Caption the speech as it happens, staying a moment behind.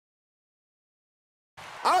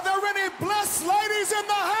Are there any blessed ladies in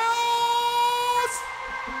the house?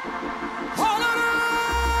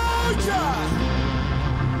 Hallelujah!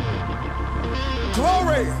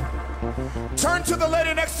 Glory. Turn to the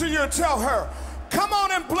lady next to you and tell her, come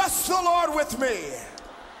on and bless the Lord with me.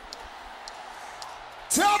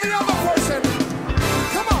 Tell the other person,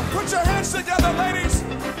 come on, put your hands together, ladies.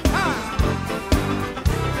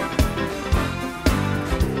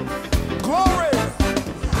 Glory.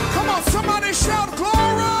 Come on, somebody shout glory.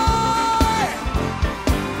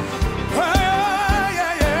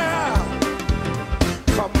 Yeah, yeah.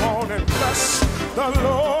 Come on and bless the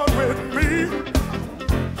Lord with me.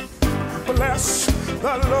 Bless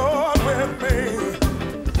the Lord with me.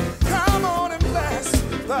 Come on and bless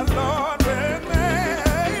the Lord with me.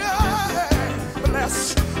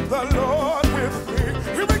 Bless the Lord with me.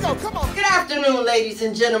 Here we go, come on. Good afternoon, ladies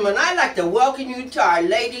and gentlemen. I'd like to welcome you to our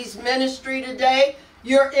ladies ministry today.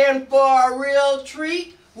 You're in for a real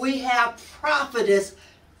treat. We have Prophetess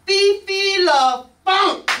Fifi La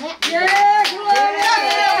Funk. Yeah,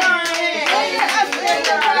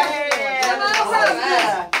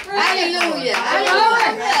 hallelujah.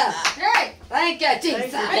 Hallelujah. Thank you,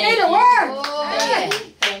 Jesus. I need a word.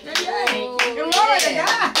 Good morning,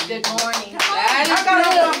 God. Good morning. I got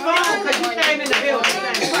on my phone because you came in the building.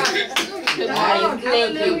 Good morning.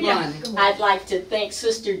 Thank you. I'd like to thank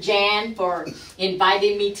Sister Jan for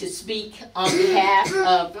inviting me to speak on behalf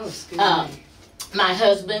of my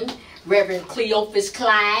husband, Reverend Cleophas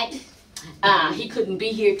Clyde. He couldn't be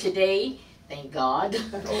here today. Thank God.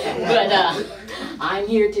 But I'm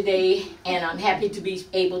here today, and I'm happy to be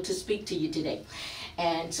able to speak to you today.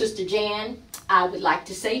 And Sister Jan, I would like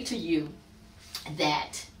to say to you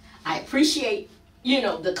that I appreciate,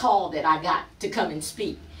 the call that I got to come and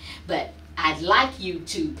speak. But I'd like you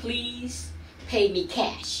to please pay me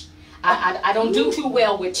cash. I don't do too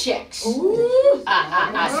well with checks.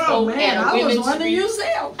 I spoke at a women's retreat.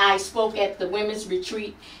 I spoke at the women's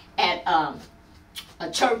retreat at a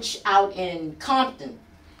church out in Compton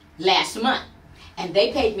last month, and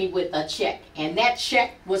they paid me with a check, and that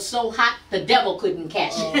check was so hot the devil couldn't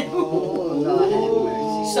cash it.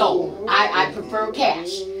 So I prefer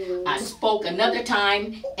cash. I spoke another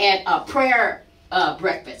time at a prayer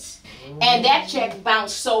breakfast, and that check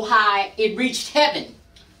bounced so high it reached heaven.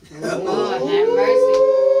 Lord have mercy.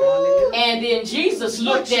 And then Jesus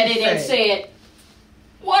looked at it and said,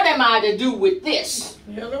 what am I to do with this?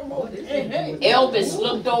 Elvis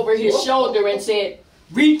looked over his shoulder and said,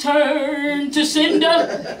 return to sender.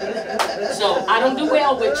 So I don't do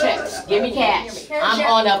well with checks. Give me cash. I'm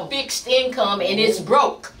on a fixed income and it's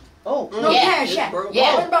broke. Oh, no cash app.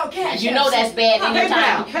 Yeah. What about cash? You know that's bad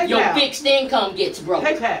anytime your fixed income gets broke.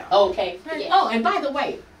 PayPal. Okay. Yeah. Oh, and by the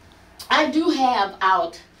way, I do have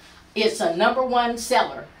out, it's a #1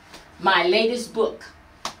 seller, my latest book.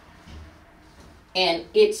 And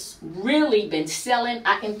it's really been selling.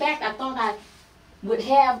 In fact, I thought I would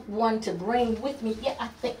have one to bring with me. Yeah, I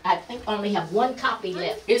think I only have one copy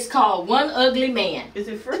left. It's called One Ugly Man. Is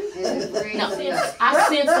it free? No, I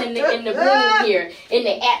sense in the room here, in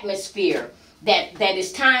the atmosphere, that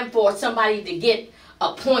it's time for somebody to get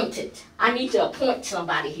appointed. I need to appoint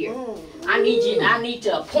somebody here. I need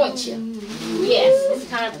to appoint you. Yes, it's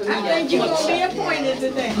time for me to appoint you. I think you're going to be appointed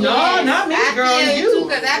today. No, yes. Not me, girl. You.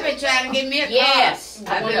 Because I've been trying to get me a car. Yes.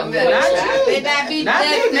 I want to appoint you. Not me.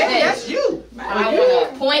 That's you. I want to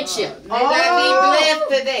appoint you. May I be blessed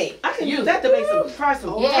today. I can use that to make some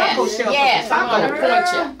taco shells. Yes, I'm going to appoint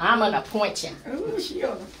you. I'm going to appoint you. Ooh, she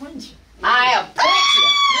going to appoint you. I appoint you.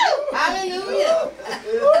 Hallelujah.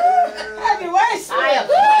 I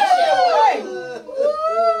appoint you.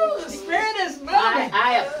 The Spirit is moving.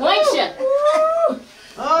 I appoint you.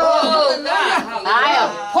 Oh, Lord. I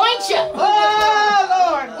appoint you. Oh,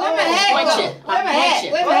 Lord. Where my hat go? Where my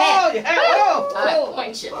hat? Where my hat? I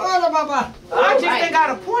appoint you. I just think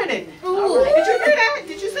got appointed. Did you hear that?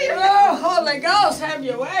 Did you see that? Oh, Holy Ghost, have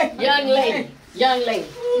your way. Young lady.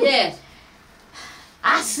 Yes.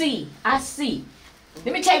 I see.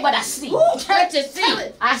 Let me tell you what I see. What you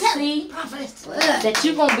see? I see that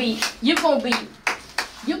you're gonna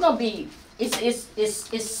be.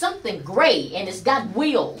 It's something gray and it's got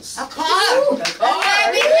wheels. A car.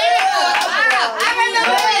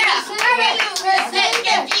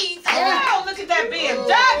 Wow, look at that BMW.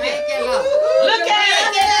 Look at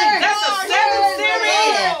it. That's a 7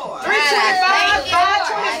 Series. 325,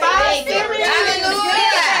 525 Series. Look at them.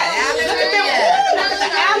 Look at the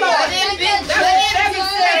alloy. That's a 7 Series. That's a 7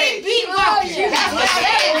 Series BMW.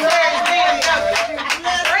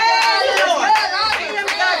 Praise the Lord.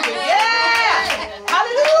 BMW. Yeah.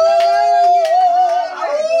 Hallelujah.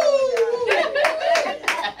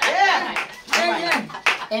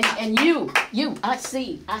 And you, I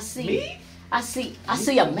see a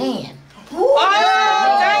man.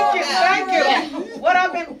 Oh,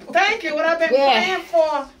 thank you. What I've been praying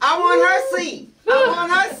for. I want her seat. I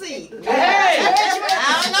want her seat. Hey.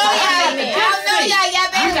 I don't know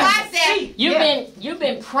y'all better watch that. You've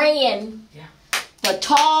been praying for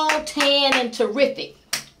tall, tan, and terrific.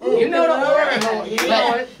 You know the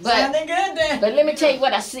word. But let me tell you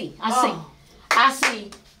what I see. I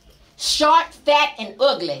see short, fat, and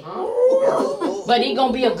ugly. But he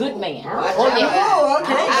gonna be a good man. Oh yeah.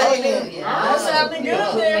 Hallelujah. That's sounding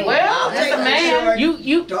good there. Well, that's a man. You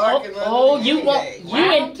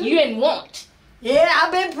in want. Yeah,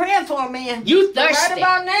 I've been praying for a man. You thirsty. Right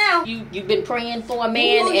about now. You've been praying for a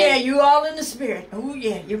man. Oh yeah, you all in the spirit. Oh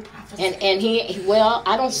yeah, you're prophesying. And well,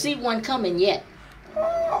 I don't see one coming yet.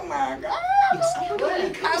 Oh my God.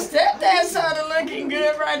 My stepdad started looking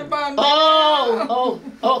good right about now.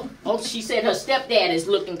 Oh, she said her stepdad is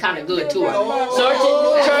looking kind of good to her.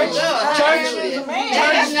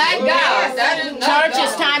 Church,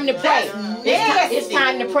 it's time to pray. It's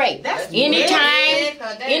time to pray.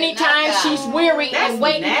 Anytime she's weary and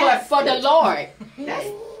waiting for the Lord,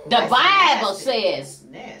 the Bible says,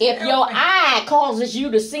 if your eye causes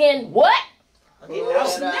you to sin, what?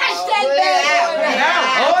 Snatch that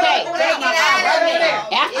bad boy. Okay.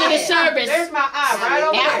 After the service. There's my eye right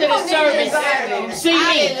over After the service. See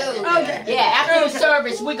me. Yeah. After the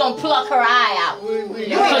service, we're gonna pluck her eye out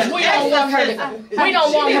because we don't want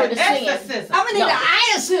her to sin. I'm gonna need an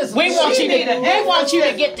eye assist. We want you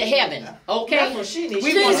to get to heaven. Okay. We want you to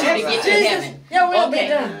get to heaven. Yeah, we'll be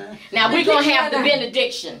done. Now we're gonna have the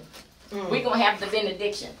benediction. We're gonna have the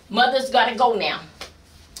benediction. Mother's gotta go now.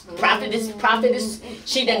 Prophetess,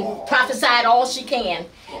 she done prophesied all she can.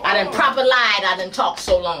 I done lied, I done talked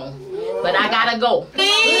so long. But I gotta go.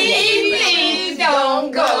 Please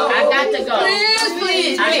don't go. I got to go.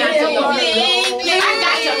 Please, I got to go.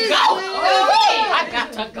 I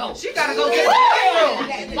got to go. She gotta go to the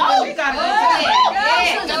bathroom. She gotta go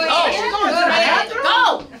to the bathroom.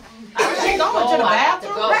 Go. She's going to the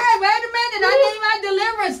bathroom. Hey, wait a minute. I need my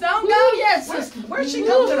deliverance. Don't go yet, sister. Where'd she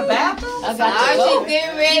go to the bathroom? I got to go. She's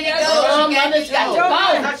getting ready to go. Mother's got to I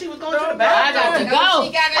go. thought she was going to the I bathroom. got to go.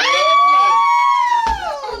 She got a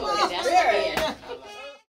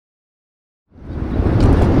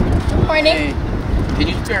Morning. Hey, can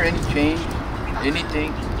you spare any change?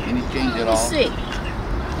 Anything? Any change at all? Let's see.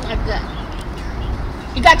 Like that.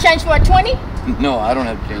 You got change for a 20? No, I don't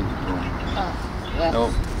have change at all.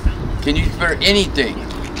 No. Can you spare anything?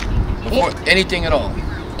 Anything at all?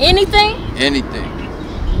 Anything? Anything.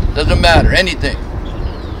 Doesn't matter. Anything.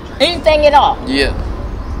 Anything at all? Yes.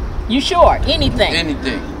 You sure? Anything?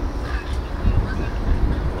 Anything.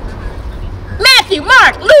 Matthew,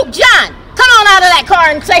 Mark, Luke, John, come on out of that car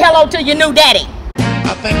and say hello to your new daddy.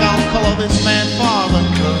 I think I'll color this man father.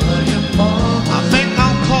 I think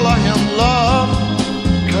I'll color him love.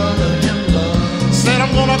 Said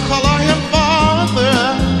I'm gonna color him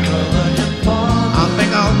father. I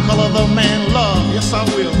think I'll color the man love. Yes, I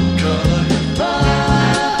will.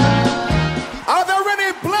 Are there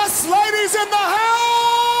any blessed ladies in the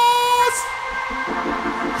house?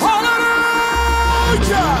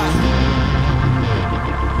 Hallelujah!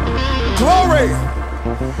 Glory.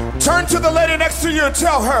 Turn to the lady next to you and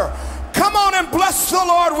tell her, come on and bless the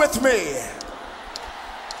Lord with me.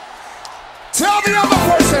 Tell the other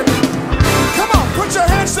person, come on, put your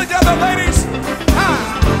hands together, ladies.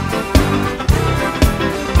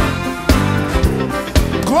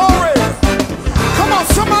 Glory. Come on,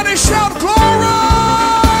 somebody shout glory.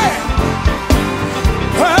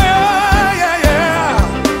 Yeah.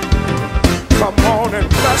 Come on and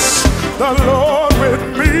bless the Lord with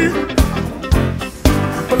me.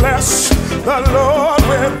 Bless the Lord